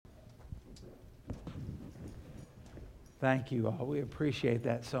Thank you all. We appreciate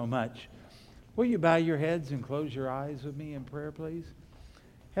that so much. Will you bow your heads and close your eyes with me in prayer, please?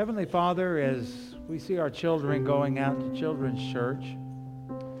 Heavenly Father, as we see our children going out to Children's Church,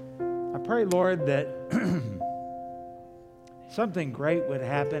 I pray, Lord, that something great would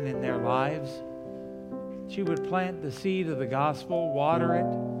happen in their lives. That you would plant the seed of the gospel, water it,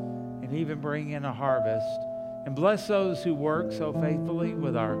 and even bring in a harvest. And bless those who work so faithfully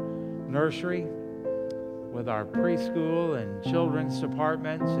with our nursery, with our preschool and children's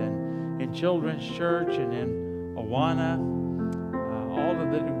departments, and in Children's Church and in Awana, all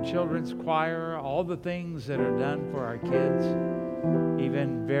of the children's choir, all the things that are done for our kids,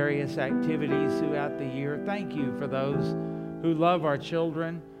 even various activities throughout the year. Thank you for those who love our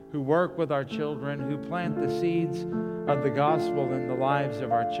children, who work with our children, who plant the seeds of the gospel in the lives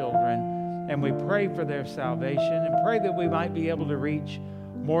of our children. And we pray for their salvation and pray that we might be able to reach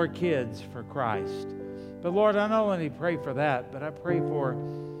more kids for Christ. But Lord, I not only pray for that, but I pray for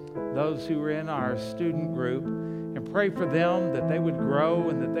those who are in our student group and pray for them that they would grow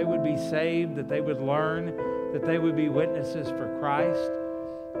and that they would be saved, that they would learn, that they would be witnesses for Christ.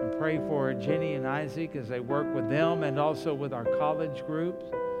 And pray for Jenny and Isaac as they work with them and also with our college groups.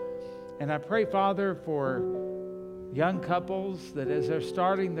 And I pray, Father, for young couples that as they're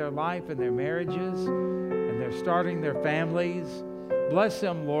starting their life and their marriages and they're starting their families, bless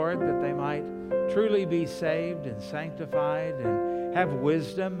them, Lord, that they might truly be saved and sanctified and have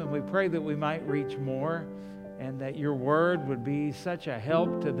wisdom. And we pray that we might reach more and that your word would be such a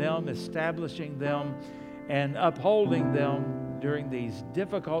help to them, establishing them and upholding them during these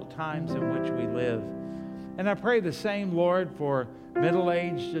difficult times in which we live. And I pray the same, Lord, for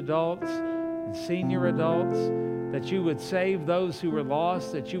middle-aged adults and senior adults, that you would save those who are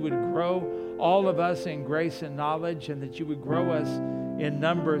lost, that you would grow all of us in grace and knowledge, and that you would grow us in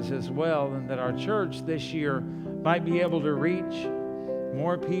numbers as well, and that our church this year might be able to reach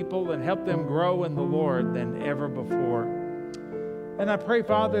more people and help them grow in the Lord than ever before. And I pray,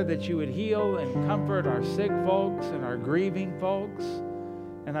 Father, that you would heal and comfort our sick folks and our grieving folks.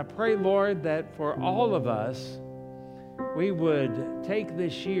 And I pray, Lord, that for all of us, we would take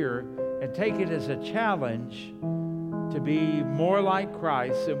this year and take it as a challenge to be more like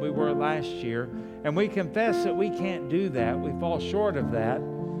Christ than we were last year. And we confess that we can't do that. We fall short of that.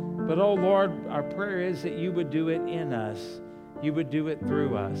 But, oh Lord, our prayer is that you would do it in us. You would do it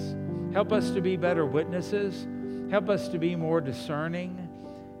through us. Help us to be better witnesses. Help us to be more discerning.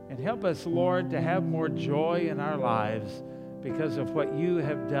 And help us, Lord, to have more joy in our lives because of what you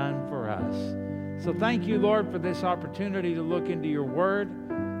have done for us. So thank you, Lord, for this opportunity to look into your word.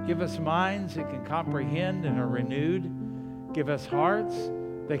 Give us minds that can comprehend and are renewed. Give us hearts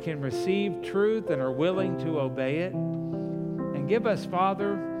that can receive truth and are willing to obey it. And give us,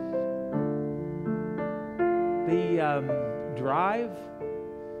 Father, the drive,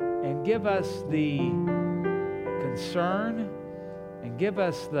 and give us the concern, and give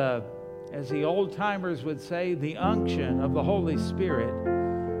us the, as the old-timers would say, the unction of the Holy Spirit,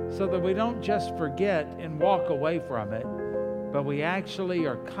 so that we don't just forget and walk away from it, but we actually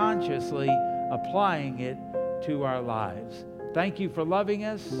are consciously applying it to our lives. Thank you for loving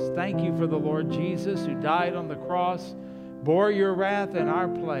us. Thank you for the Lord Jesus who died on the cross, bore your wrath in our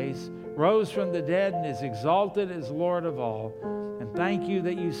place, rose from the dead, and is exalted as Lord of all. And thank you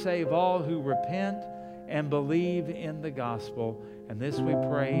that you save all who repent and believe in the gospel. And this we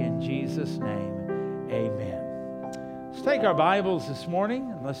pray in Jesus' name. Amen. Let's take our Bibles this morning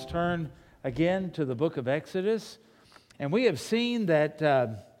and let's turn again to the book of Exodus. And we have seen that,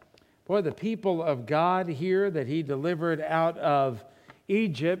 the people of God here that he delivered out of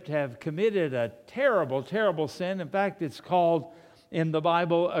Egypt have committed a terrible, terrible sin. In fact, it's called in the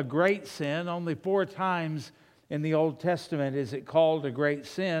Bible a great sin. Only 4 times in the Old Testament is it called a great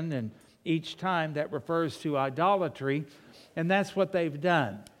sin, and each time that refers to idolatry, and that's what they've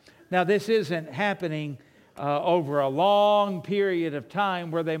done. Now, this isn't happening over a long period of time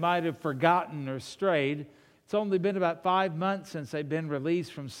where they might have forgotten or strayed. It's only been about 5 months since they've been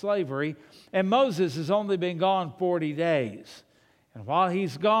released from slavery, and Moses has only been gone 40 days. And while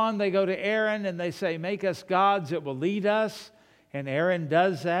he's gone, they go to Aaron and they say, make us gods that will lead us. And Aaron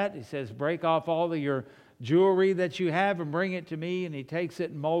does that. He says, break off all of your jewelry that you have and bring it to me. And he takes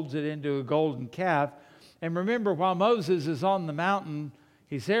it and molds it into a golden calf. And remember, while Moses is on the mountain,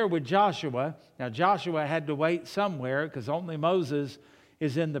 he's there with Joshua. Now, Joshua had to wait somewhere because only Moses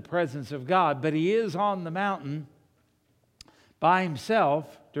is in the presence of God. But he is on the mountain by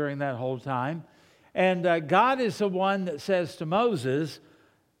himself during that whole time. And God is the one that says to Moses,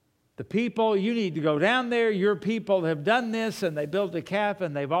 the people, you need to go down there. Your people have done this, and they built a calf,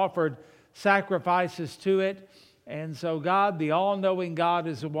 and they've offered sacrifices to it. And so God, the all-knowing God,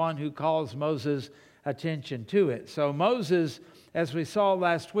 is the one who calls Moses' attention to it. So Moses, as we saw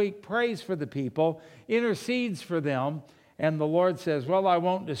last week, prays for the people, intercedes for them, and the Lord says, well, I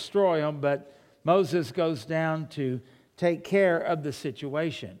won't destroy them, but Moses goes down to take care of the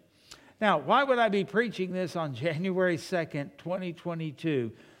situation. Now, why would I be preaching this on January 2nd,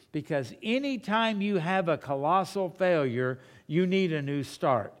 2022? Because anytime you have a colossal failure, you need a new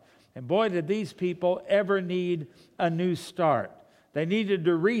start. And boy, did these people ever need a new start. They needed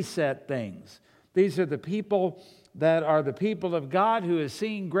to reset things. These are the people that are the people of God who has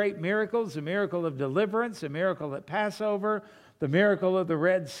seen great miracles, the miracle of deliverance, the miracle at Passover, the miracle of the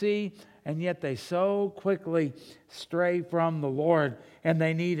Red Sea, and yet they so quickly stray from the Lord, and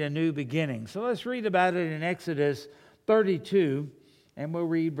they need a new beginning. So let's read about it in Exodus 32, and we'll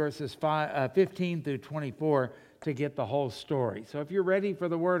read verses 15 through 24 to get the whole story. So if you're ready for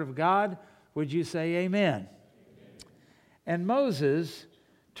the Word of God, would you say amen? Amen. And Moses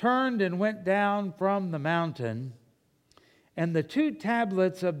turned and went down from the mountain, and the 2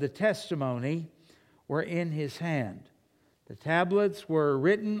 tablets of the testimony were in his hand. The tablets were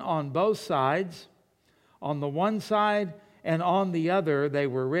written on both sides. On the one side and on the other they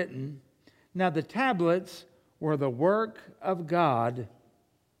were written. Now the tablets were the work of God,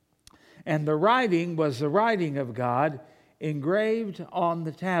 and the writing was the writing of God engraved on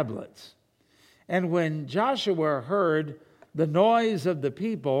the tablets. And when Joshua heard the noise of the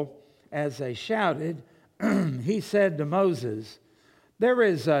people as they shouted, he said to Moses, there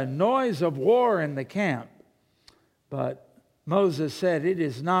is a noise of war in the camp. But Moses said, it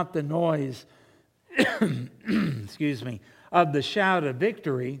is not the noise of the shout of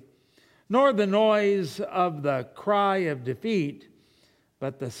victory, nor the noise of the cry of defeat,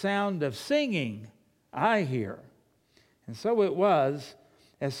 but the sound of singing I hear. And so it was,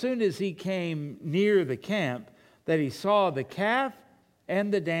 as soon as he came near the camp, that he saw the calf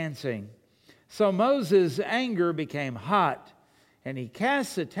and the dancing. So Moses' anger became hot, and he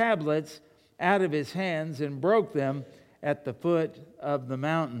cast the tablets out of his hands and broke them at the foot of the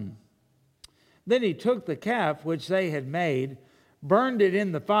mountain. Then he took the calf which they had made, burned it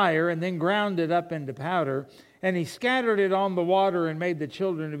in the fire, and then ground it up into powder, and he scattered it on the water and made the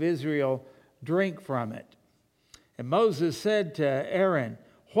children of Israel drink from it. And Moses said to Aaron,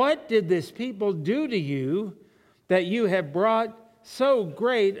 what did this people do to you that you have brought so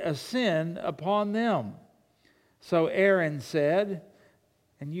great a sin upon them? So Aaron said,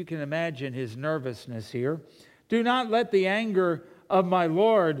 and you can imagine his nervousness here, do not let the anger of my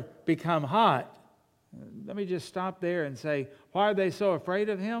Lord become hot. Let me just stop there and say, why are they so afraid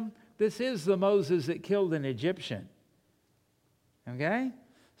of him? This is the Moses that killed an Egyptian. Okay?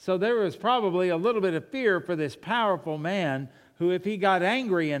 So there was probably a little bit of fear for this powerful man who, if he got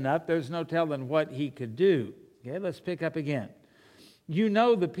angry enough, there's no telling what he could do. Okay, let's pick up again. You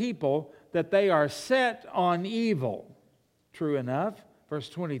know the people that they are set on evil. True enough. Verse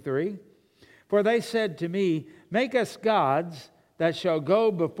 23. For they said to me, make us gods that shall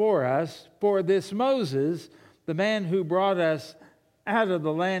go before us, for this Moses, the man who brought us out of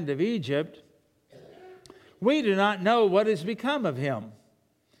the land of Egypt, we do not know what has become of him.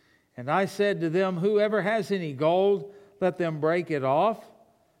 And I said to them, whoever has any gold, let them break it off.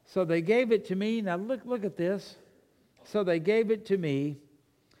 So they gave it to me. Now look at this. So they gave it to me,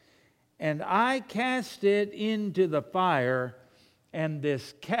 and I cast it into the fire, and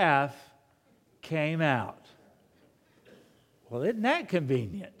this calf came out. Well, isn't that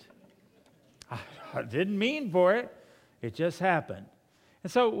convenient? I didn't mean for it. It just happened.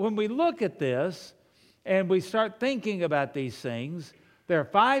 And so when we look at this and we start thinking about these things, there are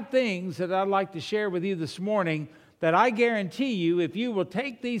 5 things that I'd like to share with you this morning that I guarantee you, if you will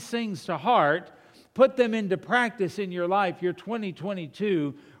take these things to heart, put them into practice in your life, your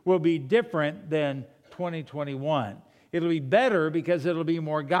 2022 will be different than 2021. It'll be better because it'll be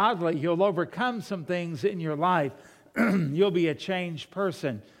more godly. You'll overcome some things in your life. You'll be a changed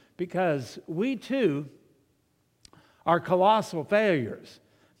person because we too are colossal failures.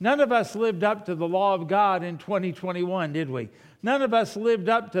 None of us lived up to the law of God in 2021, did we? None of us lived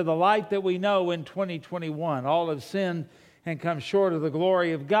up to the light that we know in 2021. All have sinned and come short of the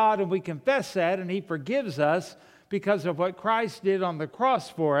glory of God, and we confess that, and He forgives us because of what Christ did on the cross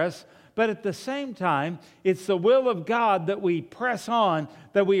for us. But at the same time, it's the will of God that we press on,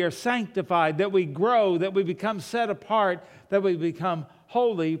 that we are sanctified, that we grow, that we become set apart, that we become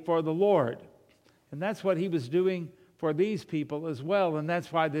holy for the Lord. And that's what He was doing for these people as well. And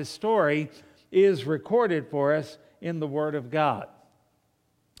that's why this story is recorded for us in the Word of God.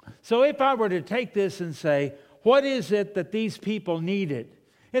 So if I were to take this and say, what is it that these people needed?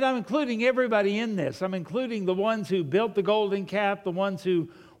 And I'm including everybody in this. I'm including the ones who built the golden calf, the ones who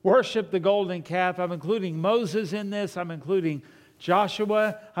worshiped the golden calf. I'm including Moses in this. I'm including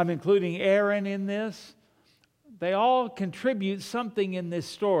Joshua. I'm including Aaron in this. They all contribute something in this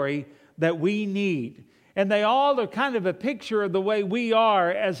story that we need. And they all are kind of a picture of the way we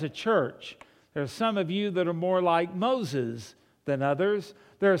are as a church. There are some of you that are more like Moses than others.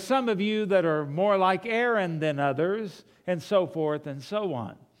 There are some of you that are more like Aaron than others, and so forth and so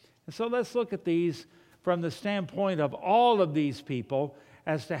on. And so let's look at these from the standpoint of all of these people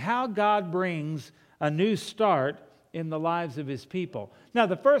as to how God brings a new start in the lives of His people. Now,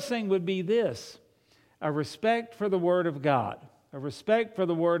 the first thing would be this: a respect for the Word of God. A respect for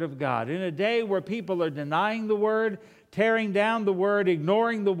the Word of God. In a day where people are denying the Word, tearing down the Word,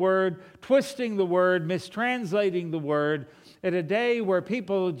 ignoring the Word, twisting the Word, mistranslating the Word, at a day where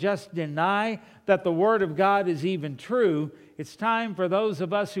people just deny that the Word of God is even true, it's time for those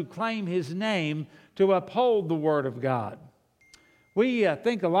of us who claim His name to uphold the Word of God. We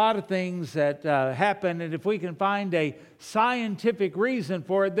think a lot of things that happen, and if we can find a scientific reason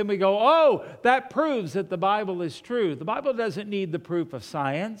for it, then we go, oh, that proves that the Bible is true. The Bible doesn't need the proof of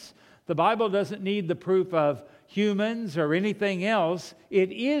science. The Bible doesn't need the proof of humans or anything else.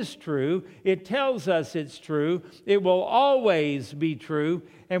 It is true. It tells us it's true. It will always be true,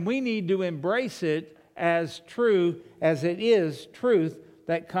 and we need to embrace it as true as it is truth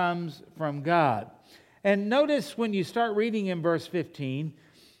that comes from God. And notice when you start reading in verse 15,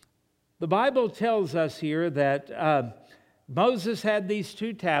 the Bible tells us here that Moses had these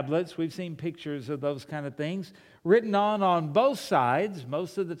 2 tablets. We've seen pictures of those kind of things written on both sides.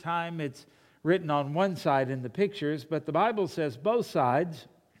 Most of the time it's written on one side in the pictures, but the Bible says both sides,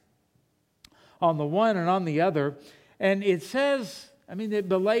 on the one and on the other. And it says, it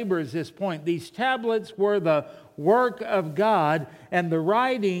belabors this point. These tablets were the work of God, and the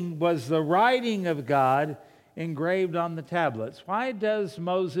writing was the writing of God engraved on the tablets. Why does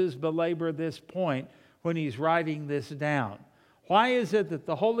Moses belabor this point when he's writing this down? Why is it that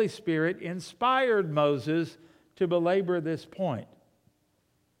the Holy Spirit inspired Moses to belabor this point?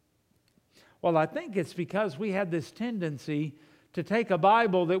 Well, I think it's because we have this tendency to take a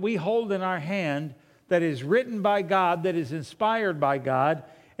Bible that we hold in our hand that is written by God, that is inspired by God,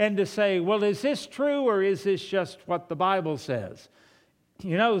 and to say, well, is this true or is this just what the Bible says?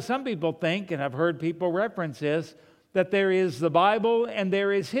 You know, some people think, and I've heard people reference this, that there is the Bible and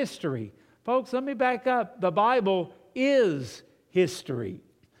there is history. Folks, let me back up. The Bible is history,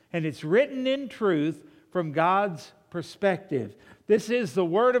 and it's written in truth from God's perspective. This is the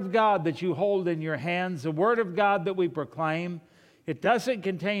Word of God that you hold in your hands, the Word of God that we proclaim. It doesn't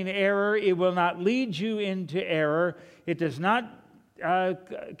contain error. It will not lead you into error. It does not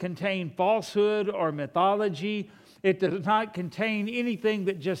contain falsehood or mythology. It does not contain anything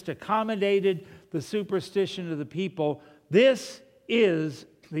that just accommodated the superstition of the people. This is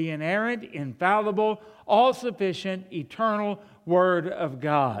the inerrant, infallible, all-sufficient, eternal Word of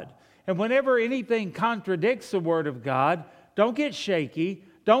God. And whenever anything contradicts the Word of God, don't get shaky,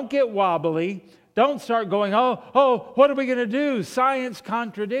 don't get wobbly, don't start going, oh, what are we going to do? Science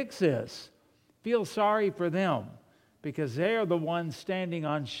contradicts this. Feel sorry for them, because they are the ones standing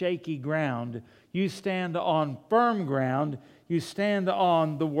on shaky ground. You stand on firm ground. You stand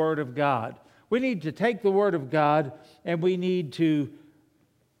on the Word of God. We need to take the Word of God and we need to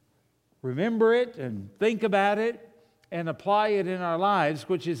remember it and think about it and apply it in our lives,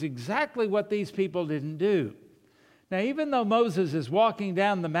 which is exactly what these people didn't do. Now, even though Moses is walking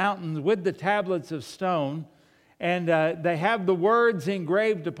down the mountains with the tablets of stone and they have the words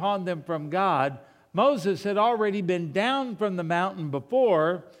engraved upon them from God, Moses had already been down from the mountain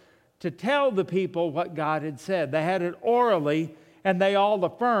before to tell the people what God had said. They had it orally, and they all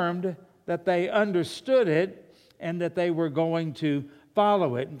affirmed that they understood it and that they were going to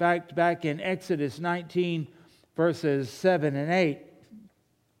follow it. In fact, back in Exodus 19, verses 7 and 8, it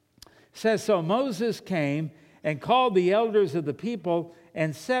says, "So Moses came and called the elders of the people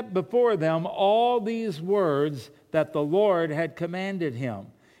and set before them all these words that the Lord had commanded him.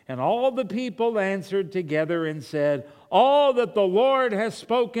 And all the people answered together and said, 'All that the Lord has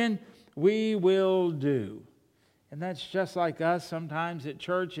spoken, we will do.'" And that's just like us. Sometimes at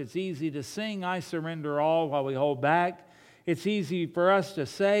church it's easy to sing, "I surrender all," while we hold back. It's easy for us to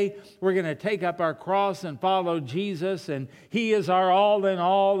say we're going to take up our cross and follow Jesus, and He is our all in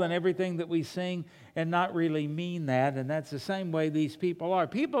all and everything that we sing, and not really mean that. And that's the same way these people are.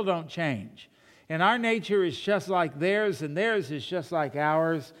 People don't change. And our nature is just like theirs, and theirs is just like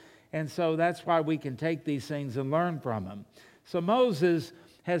ours. And so that's why we can take these things and learn from them. So Moses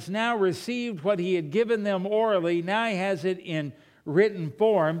has now received what he had given them orally. Now he has it in written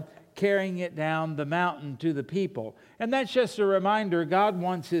form, carrying it down the mountain to the people. And that's just a reminder, God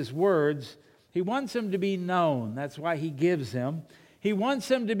wants His words, He wants them to be known. That's why He gives them. He wants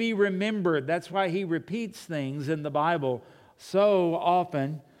them to be remembered. That's why He repeats things in the Bible so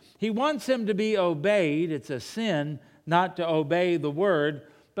often. He wants them to be obeyed. It's a sin not to obey the Word.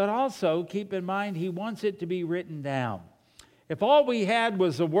 But also, keep in mind, He wants it to be written down. If all we had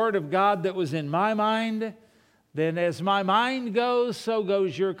was the Word of God that was in my mind, then as my mind goes, so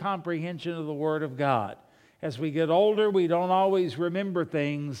goes your comprehension of the Word of God. As we get older, we don't always remember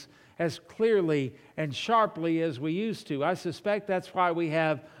things as clearly and sharply as we used to. I suspect that's why we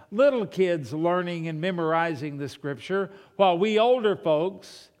have little kids learning and memorizing the Scripture, while we older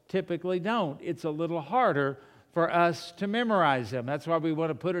folks typically don't. It's a little harder for us to memorize them. That's why we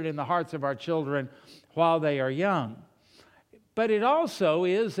want to put it in the hearts of our children while they are young. But it also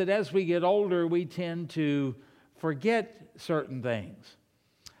is that as we get older, we tend to forget certain things.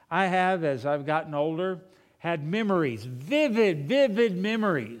 I have, as I've gotten older, had memories, vivid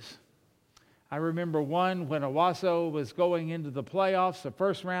memories. I remember one when Owasso was going into the playoffs, the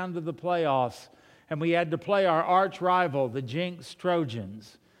first round of the playoffs, and we had to play our arch rival, the Jinx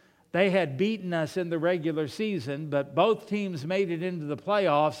Trojans. They had beaten us in the regular season, but both teams made it into the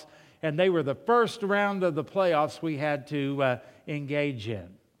playoffs, and they were the first round of the playoffs we had to engage in.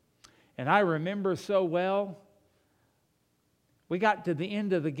 And I remember so well, we got to the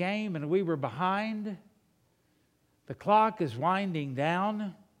end of the game and we were behind. The clock is winding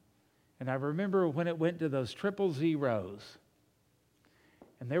down, and I remember when it went to those 000,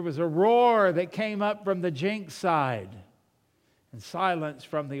 and there was a roar that came up from the Jinx side and silence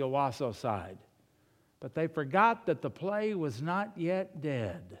from the Owasso side. But they forgot that the play was not yet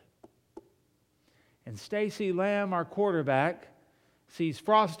dead. And Stacy Lamb, our quarterback, sees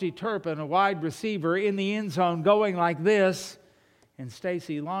Frosty Turpin, a wide receiver, in the end zone going like this. And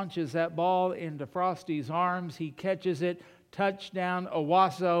Stacy launches that ball into Frosty's arms. He catches it. Touchdown,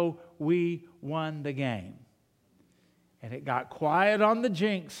 Owasso. We won the game. And it got quiet on the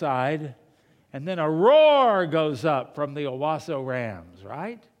Jinx side. And then a roar goes up from the Owasso Rams,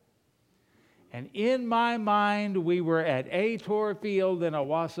 right? And in my mind, we were at Ator Field in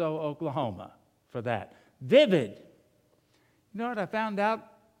Owasso, Oklahoma for that. Vivid. You know what I found out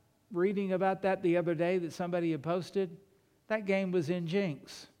reading about that the other day that somebody had posted? That game was in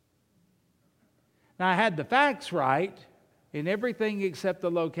Jinx. Now, I had the facts right in everything except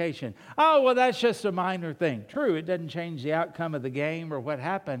the location. Oh, well, that's just a minor thing. True, it doesn't change the outcome of the game or what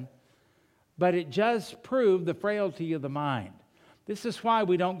happened. But it just proved the frailty of the mind. This is why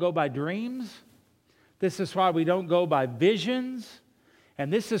we don't go by dreams. This is why we don't go by visions.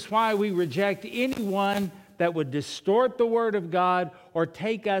 And this is why we reject anyone that would distort the Word of God or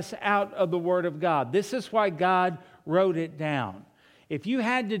take us out of the Word of God. This is why God wrote it down. If you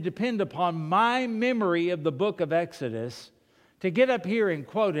had to depend upon my memory of the book of Exodus to get up here and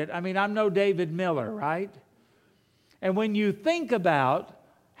quote it, I mean, I'm no David Miller, right? And when you think about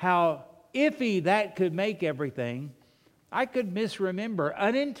how iffy that could make everything, I could misremember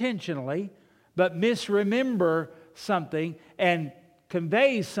unintentionally, but misremember something and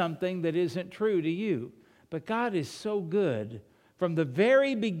convey something that isn't true to you. But God is so good. From the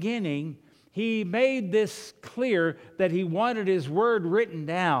very beginning, He made this clear that He wanted His Word written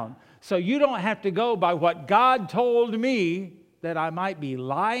down. So you don't have to go by what God told me that I might be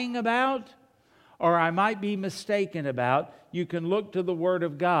lying about or I might be mistaken about. You can look to the Word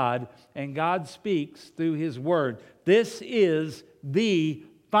of God, and God speaks through His Word. This is the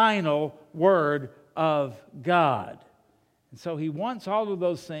final Word of God. And so He wants all of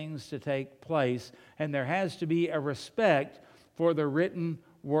those things to take place, and there has to be a respect for the written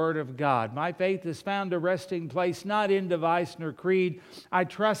Word of God. My faith has found a resting place, not in device nor creed. I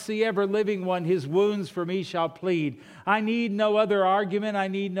trust the ever-living one. His wounds for me shall plead. I need no other argument. I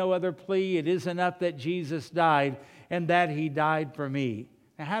need no other plea. It is enough that Jesus died and that He died for me.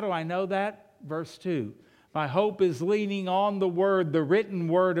 Now, how do I know that? Verse 2. My hope is leaning on the Word, the written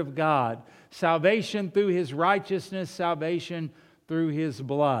Word of God. Salvation through His righteousness, salvation through His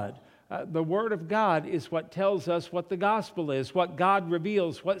blood. The Word of God is what tells us what the gospel is, what God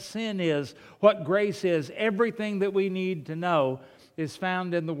reveals, what sin is, what grace is. Everything that we need to know is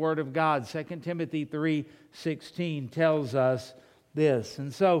found in the Word of God. 2 Timothy 3:16 tells us this.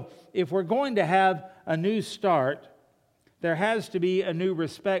 And so, if we're going to have a new start, there has to be a new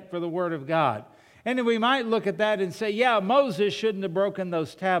respect for the Word of God. And then we might look at that and say, yeah, Moses shouldn't have broken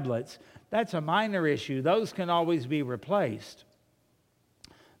those tablets. That's a minor issue. Those can always be replaced.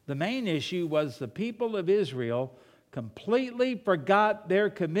 The main issue was the people of Israel completely forgot their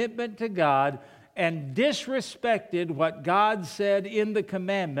commitment to God and disrespected what God said in the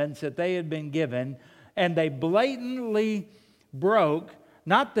commandments that they had been given, and they blatantly broke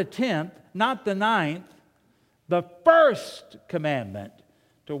not the 10th, not the 9th, the first commandment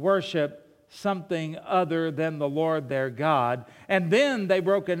to worship something other than the Lord their God. And then they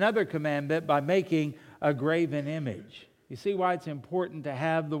broke another commandment by making a graven image. You see why it's important to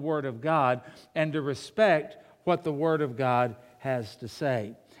have the Word of God and to respect what the Word of God has to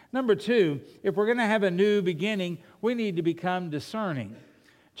say. Number two, if we're going to have a new beginning, we need to become discerning.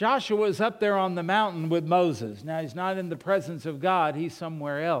 Joshua is up there on the mountain with Moses. Now, he's not in the presence of God. He's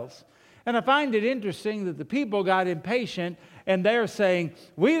somewhere else. And I find it interesting that the people got impatient and they're saying,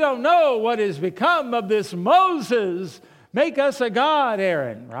 we don't know what has become of this Moses. Make us a god,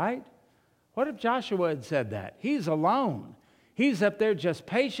 Aaron, right? What if Joshua had said that? He's alone. He's up there just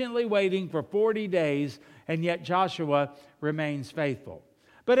patiently waiting for 40 days, and yet Joshua remains faithful.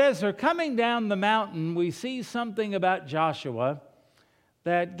 But as they're coming down the mountain, we see something about Joshua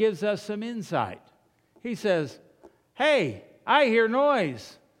that gives us some insight. He says, hey, I hear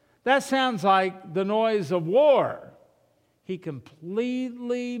noise. That sounds like the noise of war. He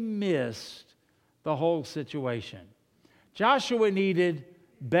completely missed the whole situation. Joshua needed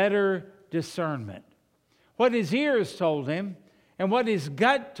better discernment. What his ears told him and what his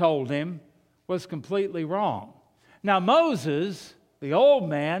gut told him was completely wrong. Now Moses, the old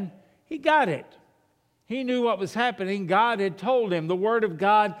man, he got it. He knew what was happening. God had told him. The Word of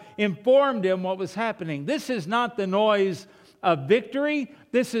God informed him what was happening. This is not the noise of victory.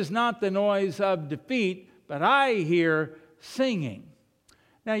 This is not the noise of defeat, but I hear singing.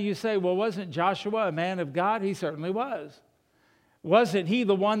 Now you say, well, wasn't Joshua a man of God? He certainly was. Wasn't he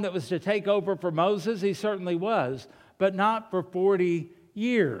the one that was to take over for Moses? He certainly was, but not for 40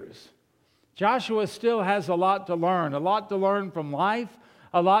 years. Joshua still has a lot to learn from life,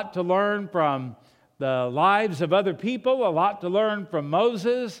 a lot to learn from the lives of other people, a lot to learn from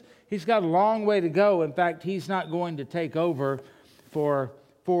Moses. He's got a long way to go. In fact, he's not going to take over for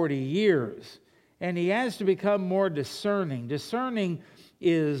 40 years. And he has to become more discerning. Discerning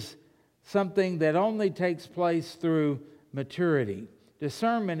is something that only takes place through maturity.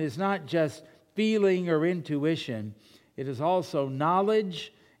 Discernment is not just feeling or intuition. It is also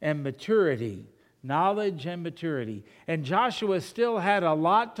knowledge and maturity. Knowledge and maturity. And Joshua still had a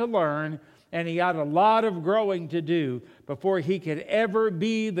lot to learn, and he had a lot of growing to do before he could ever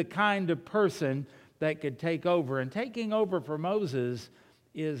be the kind of person that could take over. And taking over for Moses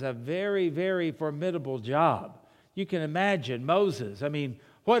is a very, very formidable job. You can imagine Moses. I mean,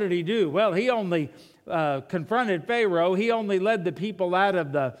 what did he do? Well, he only confronted Pharaoh. He only led the people out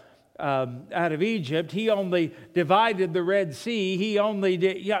of Egypt. He only divided the Red Sea. He only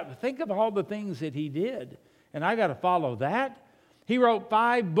did. Yeah, think of all the things that he did. And I got to follow that. He wrote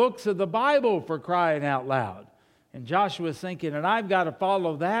 5 books of the Bible, for crying out loud. And Joshua's thinking, and I've got to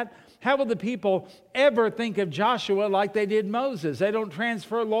follow that. How will the people ever think of Joshua like they did Moses? They don't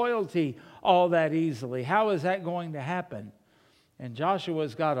transfer loyalty all that easily. How is that going to happen? And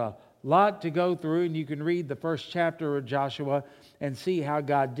Joshua's got a lot to go through, and you can read the first chapter of Joshua and see how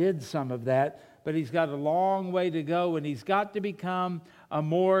God did some of that. But he's got a long way to go, and he's got to become a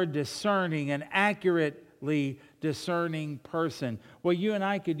more discerning and accurately discerning person. Well, you and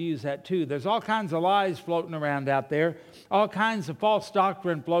I could use that too. There's all kinds of lies floating around out there, all kinds of false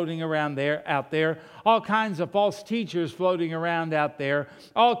doctrine floating around out there, all kinds of false teachers floating around out there,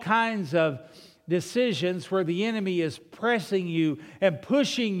 all kinds of decisions where the enemy is pressing you and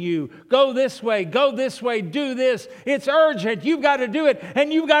pushing you. Go this way, do this. It's urgent. You've got to do it,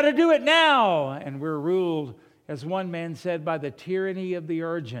 and you've got to do it now. And we're ruled, as one man said, by the tyranny of the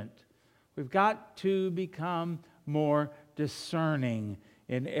urgent. We've got to become more discerning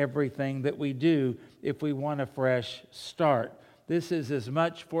in everything that we do if we want a fresh start. This is as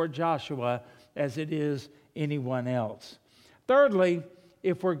much for Joshua as it is anyone else. Thirdly,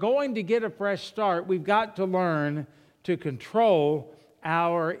 if we're going to get a fresh start, we've got to learn to control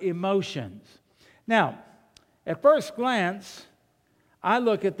our emotions. Now, at first glance, I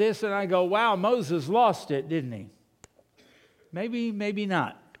look at this and I go, wow, Moses lost it, didn't he? Maybe, maybe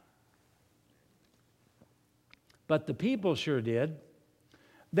not. But the people sure did.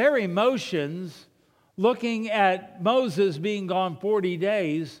 Their emotions, looking at Moses being gone 40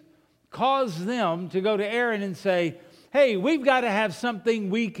 days, caused them to go to Aaron and say, hey, we've got to have something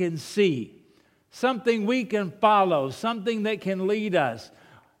we can see, something we can follow, something that can lead us.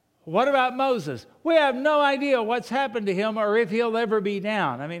 What about Moses? We have no idea what's happened to him or if he'll ever be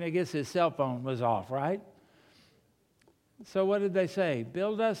down. I mean, I guess his cell phone was off, right? So what did they say?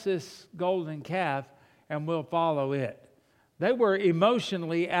 Build us this golden calf and we'll follow it. They were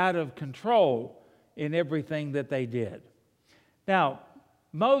emotionally out of control in everything that they did. Now,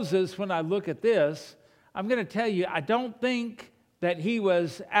 Moses, when I look at this, I'm going to tell you, I don't think that he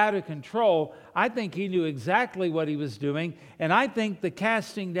was out of control. I think he knew exactly what he was doing, and I think the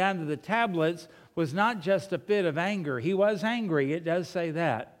casting down of the tablets was not just a fit of anger. He was angry, it does say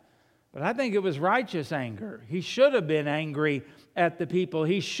that. But I think it was righteous anger. He should have been angry at the people.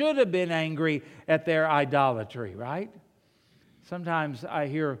 He should have been angry at their idolatry, right? Sometimes I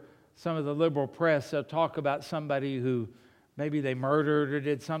hear some of the liberal press talk about somebody who maybe they murdered or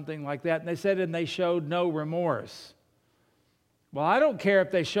did something like that, and they said, and they showed no remorse. Well, I don't care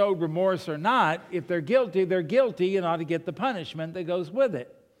if they showed remorse or not. If they're guilty and ought to get the punishment that goes with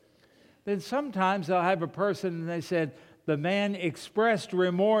it. Then sometimes I'll have a person and they said, the man expressed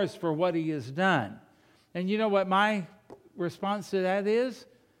remorse for what he has done. And you know what my response to that is?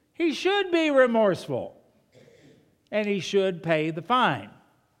 He should be remorseful. And he should pay the fine.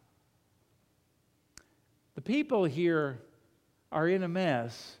 The people here are in a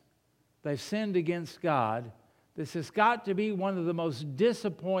mess. They've sinned against God. This has got to be one of the most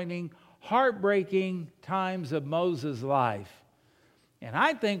disappointing, heartbreaking times of Moses' life. And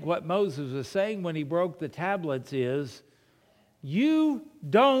I think what Moses was saying when he broke the tablets is, you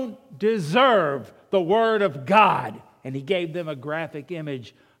don't deserve the Word of God. And he gave them a graphic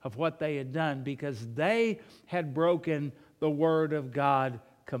image of what they had done because they had broken the Word of God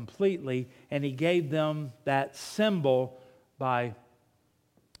completely. And he gave them that symbol by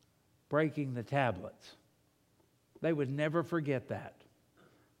breaking the tablets. They would never forget that.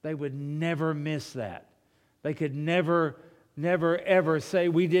 They would never miss that. They could never ever say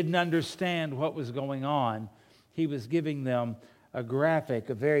we didn't understand what was going on. He was giving them a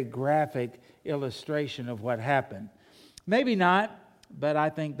very graphic illustration of what happened. Maybe not, but I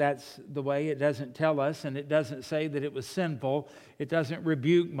think that's the way. It doesn't tell us, and it doesn't say that it was sinful. It doesn't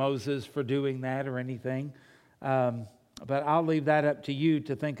rebuke Moses for doing that or anything. But I'll leave that up to you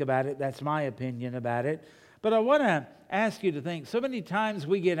to think about it. That's my opinion about it. But I want to ask you to think, so many times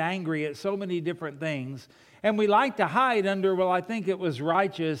we get angry at so many different things, and we like to hide under, well, I think it was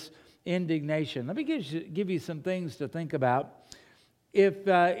righteous indignation. Let me give you some things to think about. If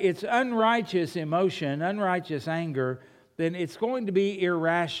it's unrighteous emotion, unrighteous anger, then it's going to be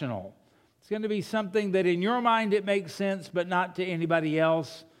irrational. It's going to be something that in your mind it makes sense, but not to anybody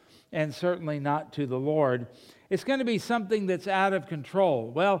else, and certainly not to the Lord. It's going to be something that's out of control.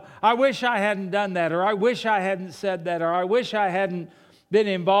 Well, I wish I hadn't done that, or I wish I hadn't said that, or I wish I hadn't been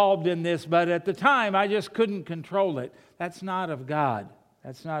involved in this, but at the time I just couldn't control it. That's not of God.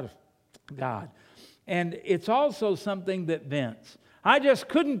 That's not of God. And it's also something that vents. I just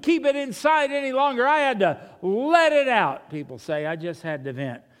couldn't keep it inside any longer. I had to let it out, people say. I just had to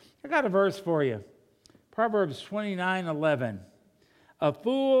vent. I got a verse for you. Proverbs 29:11. A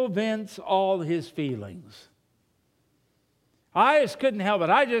fool vents all his feelings. I just couldn't help it.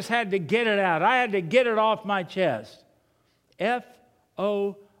 I just had to get it out. I had to get it off my chest.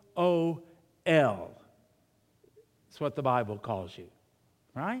 Fool. That's what the Bible calls you,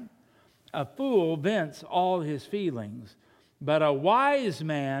 right? A fool vents all his feelings, but a wise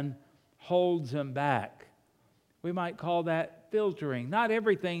man holds them back. We might call that filtering. Not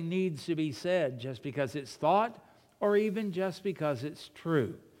everything needs to be said just because it's thought or even just because it's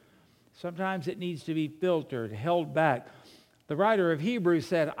true. Sometimes it needs to be filtered, held back. The writer of Hebrews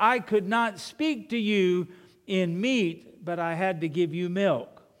said, I could not speak to you in meat, but I had to give you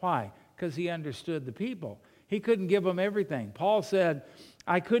milk. Why? Because he understood the people. He couldn't give them everything. Paul said,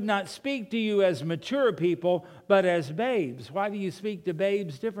 I could not speak to you as mature people, but as babes. Why do you speak to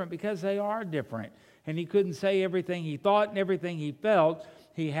babes different? Because they are different. And he couldn't say everything he thought and everything he felt.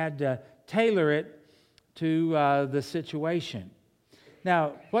 He had to tailor it to the situation.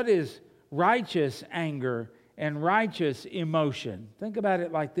 Now, what is righteous anger and righteous emotion? Think about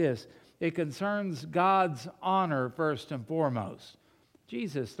it like this. It concerns God's honor first and foremost.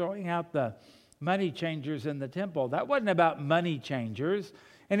 Jesus throwing out the money changers in the temple, that wasn't about money changers,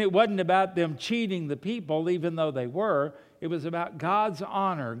 and it wasn't about them cheating the people, even though they were. It was about God's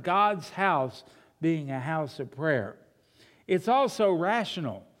honor, God's house being a house of prayer. It's also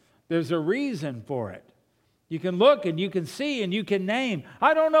rational. There's a reason for it. You can look and you can see and you can name,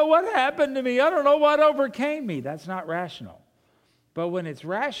 I don't know what happened to me. I don't know what overcame me. That's not rational. But when it's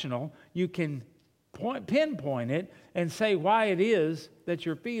rational, you can pinpoint it and say why it is that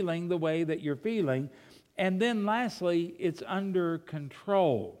you're feeling the way that you're feeling. And then lastly, it's under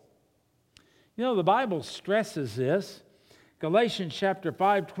control. You know, the Bible stresses this. Galatians chapter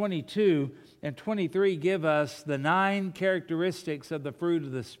 5, 22 and 23 give us the 9 characteristics of the fruit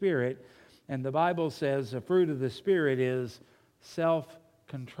of the Spirit. And the Bible says the fruit of the Spirit is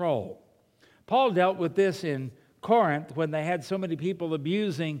self-control. Paul dealt with this in Corinth when they had so many people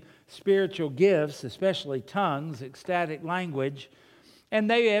abusing spiritual gifts, especially tongues, ecstatic language. And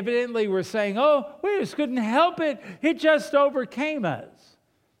they evidently were saying, oh, we just couldn't help it. It just overcame us.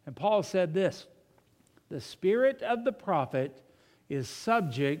 And Paul said this, the spirit of the prophet is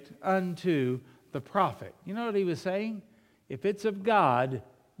subject unto the prophet. You know what he was saying? If it's of God,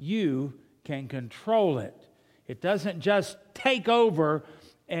 you can control it. It doesn't just take over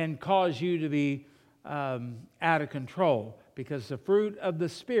and cause you to be out of control, because the fruit of the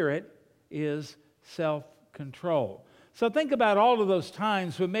Spirit is self-control. So think about all of those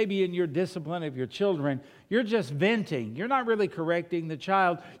times when maybe in your discipline of your children, you're just venting. You're not really correcting the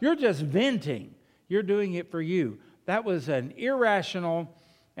child. You're just venting. You're doing it for you. That was an irrational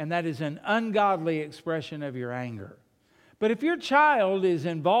and that is an ungodly expression of your anger. But if your child is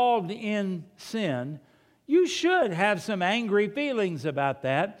involved in sin, you should have some angry feelings about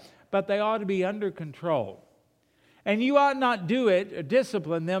that, but they ought to be under control. And you ought not do it or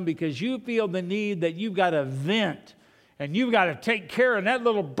discipline them because you feel the need that you've got to vent and you've got to take care and that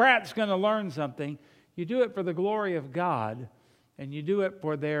little brat's going to learn something. You do it for the glory of God, and you do it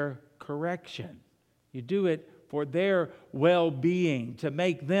for their correction. You do it for their well-being, to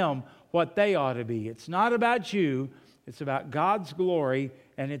make them what they ought to be. It's not about you. It's about God's glory,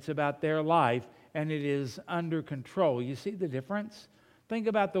 and it's about their life, and it is under control. You see the difference? Think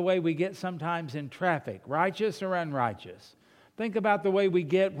about the way we get sometimes in traffic, righteous or unrighteous. Think about the way we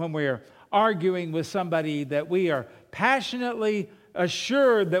get when we're arguing with somebody that we are passionately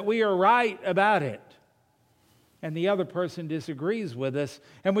assured that we are right about it, and the other person disagrees with us,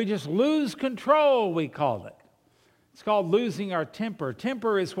 and we just lose control, we call it. It's called losing our temper.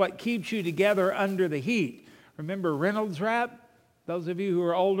 Temper is what keeps you together under the heat. Remember Reynolds Wrap? Those of you who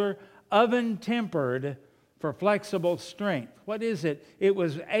are older, oven tempered for flexible strength. What is it? It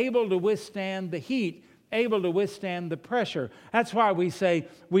was able to withstand the heat, able to withstand the pressure. That's why we say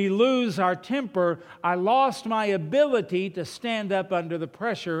we lose our temper. I lost my ability to stand up under the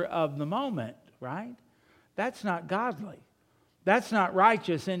pressure of the moment, right? That's not godly. That's not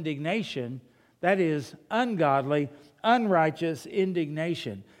righteous indignation. That is ungodly, unrighteous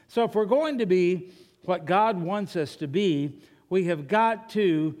indignation. So if we're going to be what God wants us to be, we have got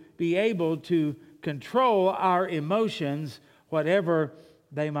to be able to control our emotions, whatever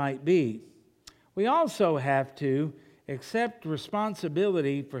they might be. We also have to accept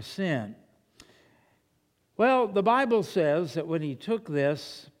responsibility for sin. Well, the Bible says that when he took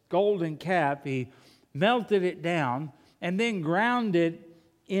this golden calf, he melted it down and then ground it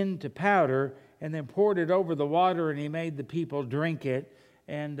into powder and then poured it over the water, and he made the people drink it.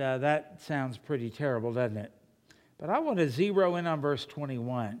 And that sounds pretty terrible, doesn't it? But I want to zero in on verse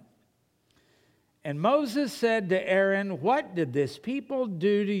 21. And Moses said to Aaron, what did this people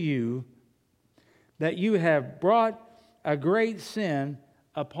do to you that you have brought a great sin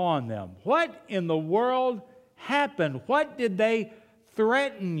upon them? What in the world happened? What did they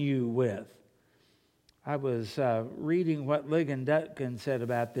threaten you with? I was reading what Ligon Dutkin said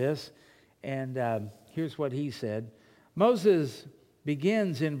about this, and here's what he said. Moses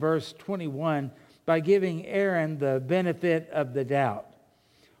begins in verse 21 by giving Aaron the benefit of the doubt.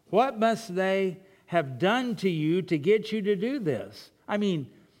 What must they have done to you to get you to do this? I mean,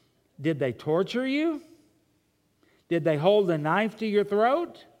 did they torture you? Did they hold a knife to your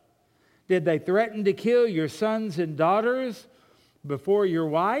throat? Did they threaten to kill your sons and daughters before your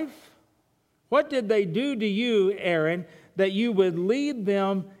wife? What did they do to you, Aaron, that you would lead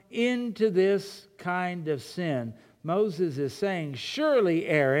them into this kind of sin? Moses is saying, surely,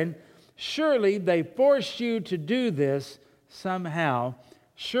 Aaron, surely they forced you to do this somehow.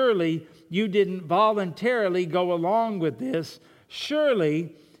 Surely you didn't voluntarily go along with this.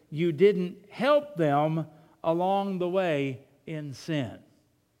 Surely you didn't help them along the way in sin.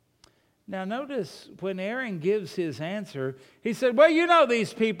 Now notice when Aaron gives his answer, he said, well, you know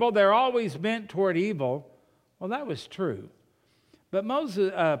these people, they're always bent toward evil. Well, that was true. But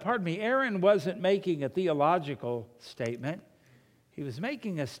Aaron wasn't making a theological statement. He was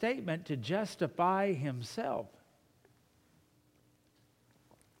making a statement to justify himself.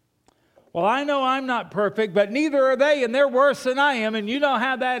 Well, I know I'm not perfect, but neither are they, and they're worse than I am, and you know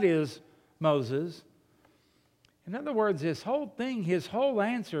how that is, Moses. In other words, his whole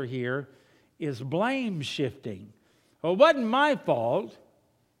answer here is blame shifting. Well, it wasn't my fault.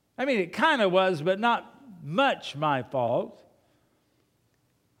 I mean, it kind of was, but not much my fault.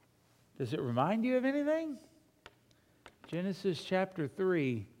 Does it remind you of anything? Genesis chapter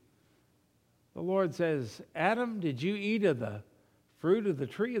 3, the Lord says, Adam, did you eat of the fruit of the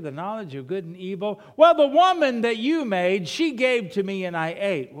tree of the knowledge of good and evil? Well, the woman that you made, she gave to me and I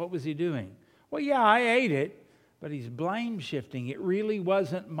ate. What was he doing? Well, yeah, I ate it, but he's blame shifting. It really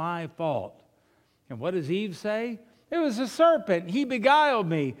wasn't my fault. And what does Eve say? It was a serpent. He beguiled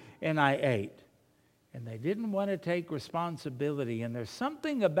me, and I ate. And they didn't want to take responsibility. And there's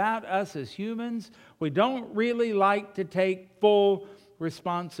something about us as humans, we don't really like to take full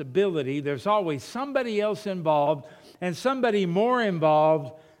responsibility. There's always somebody else involved, and somebody more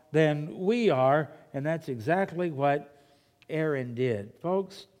involved than we are. And that's exactly what Aaron did.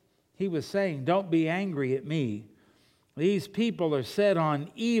 Folks, he was saying, don't be angry at me. These people are set on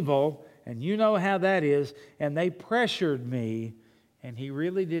evil, and you know how that is, and they pressured me. And he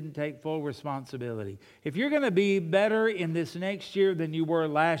really didn't take full responsibility. If you're going to be better in this next year than you were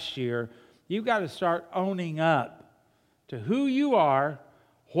last year, you've got to start owning up to who you are,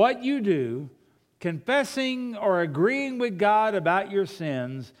 what you do, confessing or agreeing with God about your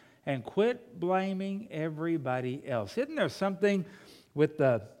sins, and quit blaming everybody else. Isn't there something with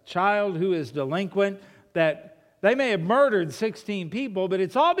the child who is delinquent that they may have murdered 16 people, but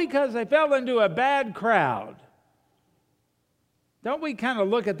it's all because they fell into a bad crowd? Don't we kind of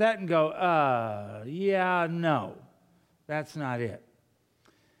look at that and go, yeah, no, that's not it.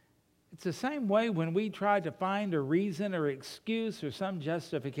 It's the same way when we try to find a reason or excuse or some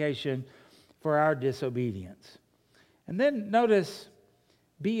justification for our disobedience. And then notice,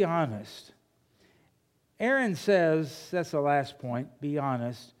 be honest. Aaron says, that's the last point, be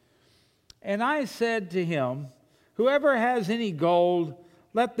honest. And I said to him, whoever has any gold,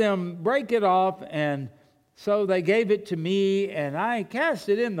 let them break it off. And so they gave it to me, and I cast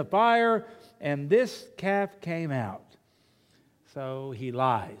it in the fire, and this calf came out. So he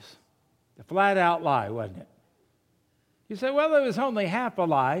lies. A flat-out lie, wasn't it? You say, well, it was only half a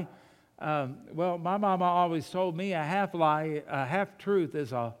lie. Well, my mama always told me a half lie, a half truth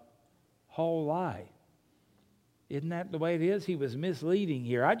is a whole lie. Isn't that the way it is? He was misleading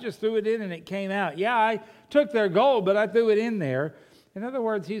here. I just threw it in and it came out. Yeah, I took their gold, but I threw it in there. In other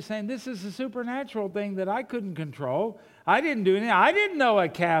words, he's saying this is a supernatural thing that I couldn't control. I didn't do anything. I didn't know a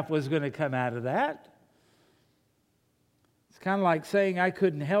calf was going to come out of that. It's kind of like saying I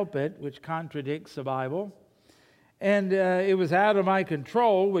couldn't help it, which contradicts the Bible. And it was out of my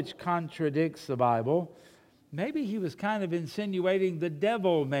control, which contradicts the Bible. Maybe he was kind of insinuating the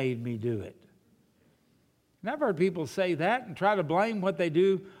devil made me do it. And I've heard people say that and try to blame what they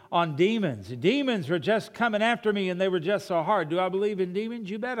do on demons. Demons were just coming after me and they were just so hard. Do I believe in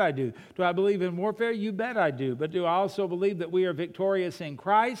demons? You bet I do. Do I believe in warfare? You bet I do. But do I also believe that we are victorious in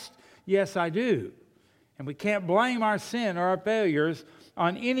Christ? Yes, I do. And we can't blame our sin or our failures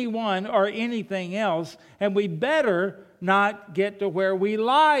on anyone or anything else. And we better not get to where we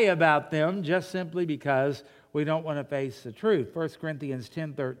lie about them just simply because we don't want to face the truth. 1 Corinthians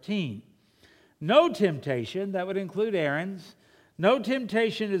 10:13. No temptation, that would include Aaron's, no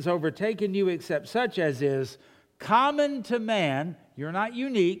temptation has overtaken you except such as is common to man. You're not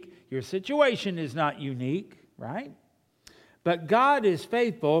unique. Your situation is not unique, right? But God is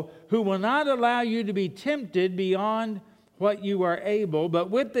faithful, who will not allow you to be tempted beyond what you are able, but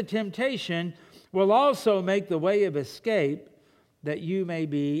with the temptation will also make the way of escape that you may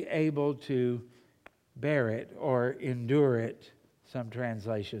be able to bear it or endure it, some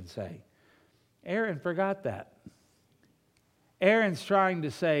translations say. Aaron forgot that. Aaron's trying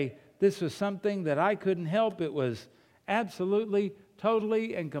to say, this was something that I couldn't help. It was absolutely,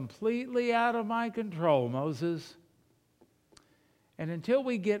 totally, and completely out of my control, Moses. And until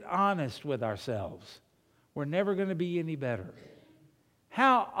we get honest with ourselves, we're never going to be any better.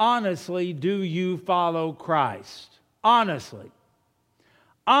 How honestly do you follow Christ? Honestly.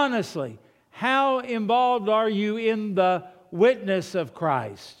 Honestly. How involved are you in the witness of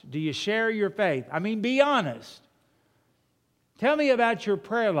Christ? Do you share your faith? I mean, be honest. Tell me about your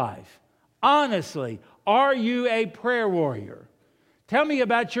prayer life. Honestly, are you a prayer warrior? Tell me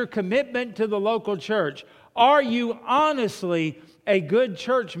about your commitment to the local church. Are you honestly a good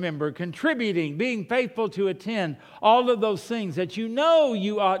church member, contributing, being faithful to attend, all of those things that you know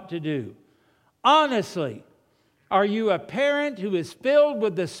you ought to do? Honestly, are you a parent who is filled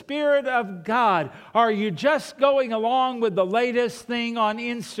with the Spirit of God? Are you just going along with the latest thing on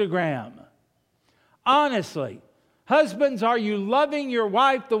Instagram? Honestly, husbands, are you loving your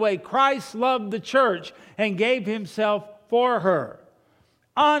wife the way Christ loved the church and gave himself for her?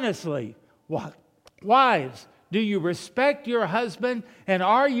 Honestly, wives, do you respect your husband and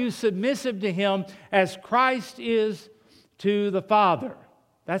are you submissive to him as Christ is to the Father?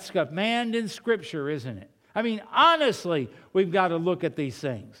 That's command in Scripture, isn't it? I mean, honestly, we've got to look at these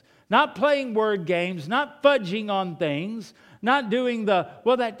things. Not playing word games, not fudging on things, not doing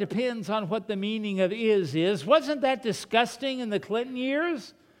well, that depends on what the meaning of is. Wasn't that disgusting in the Clinton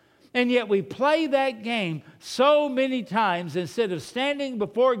years? And yet we play that game so many times instead of standing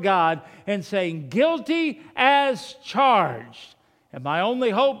before God and saying, guilty as charged. And my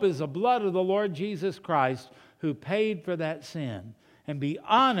only hope is the blood of the Lord Jesus Christ who paid for that sin. And be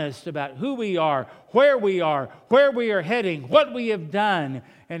honest about who we are, where we are heading, what we have done.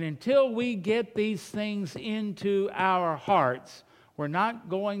 And until we get these things into our hearts, we're not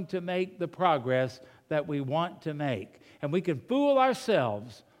going to make the progress that we want to make. And we can fool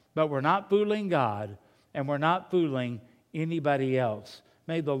ourselves, but we're not fooling God, and we're not fooling anybody else.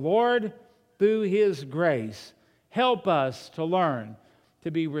 May the Lord, through His grace, help us to learn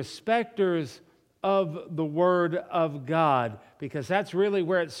to be respecters of the Word of God, because that's really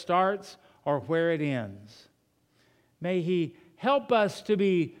where it starts or where it ends. May He help us to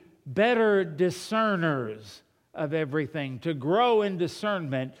be better discerners of everything, to grow in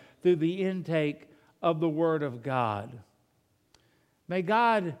discernment through the intake of the Word of God. May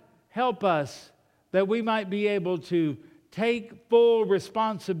God help us that we might be able to take full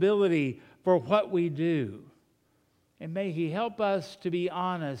responsibility for what we do. And may He help us to be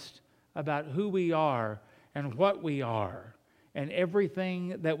honest about who we are and what we are and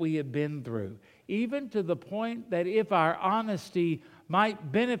everything that we have been through, even to the point that if our honesty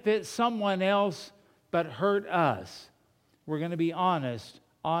might benefit someone else but hurt us, we're going to be honest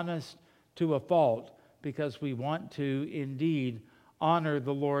to a fault, because we want to indeed honor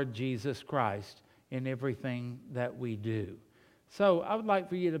the Lord Jesus Christ in everything that we do. So I would like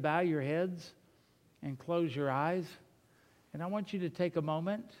for you to bow your heads and close your eyes, and I want you to take a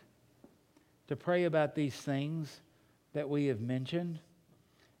moment to pray about these things that we have mentioned.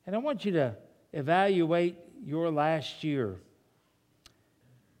 And I want you to evaluate your last year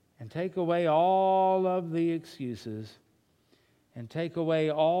and take away all of the excuses and take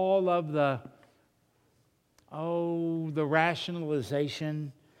away all of the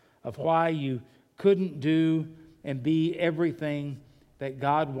rationalization of why you couldn't do and be everything that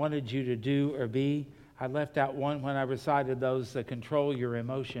God wanted you to do or be. I left out one when I recited those, the control your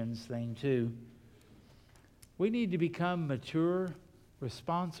emotions thing too. We need to become mature,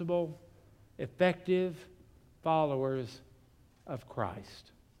 responsible, effective followers of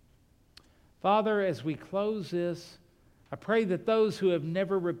Christ. Father, as we close this, I pray that those who have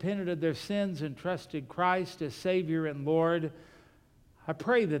never repented of their sins and trusted Christ as Savior and Lord, I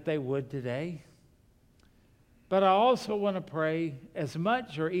pray that they would today. But I also want to pray as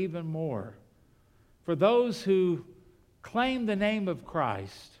much or even more for those who claim the name of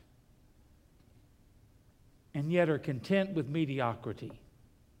Christ and yet are content with mediocrity.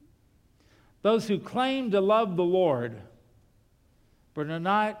 Those who claim to love the Lord but are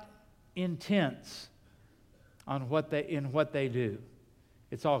not intense on what they do.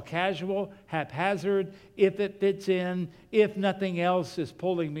 It's all casual, haphazard, if it fits in, if nothing else is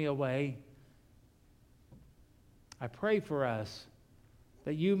pulling me away. I pray for us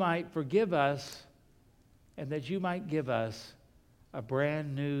that you might forgive us and that you might give us a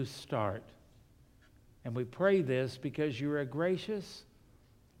brand new start. And we pray this because you're a gracious,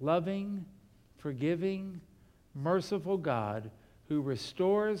 loving, forgiving, merciful God who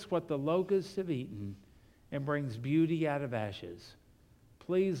restores what the locusts have eaten and brings beauty out of ashes.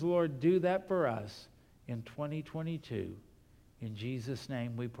 Please, Lord, do that for us in 2022. In Jesus'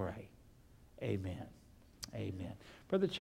 name we pray. Amen. Amen. Brother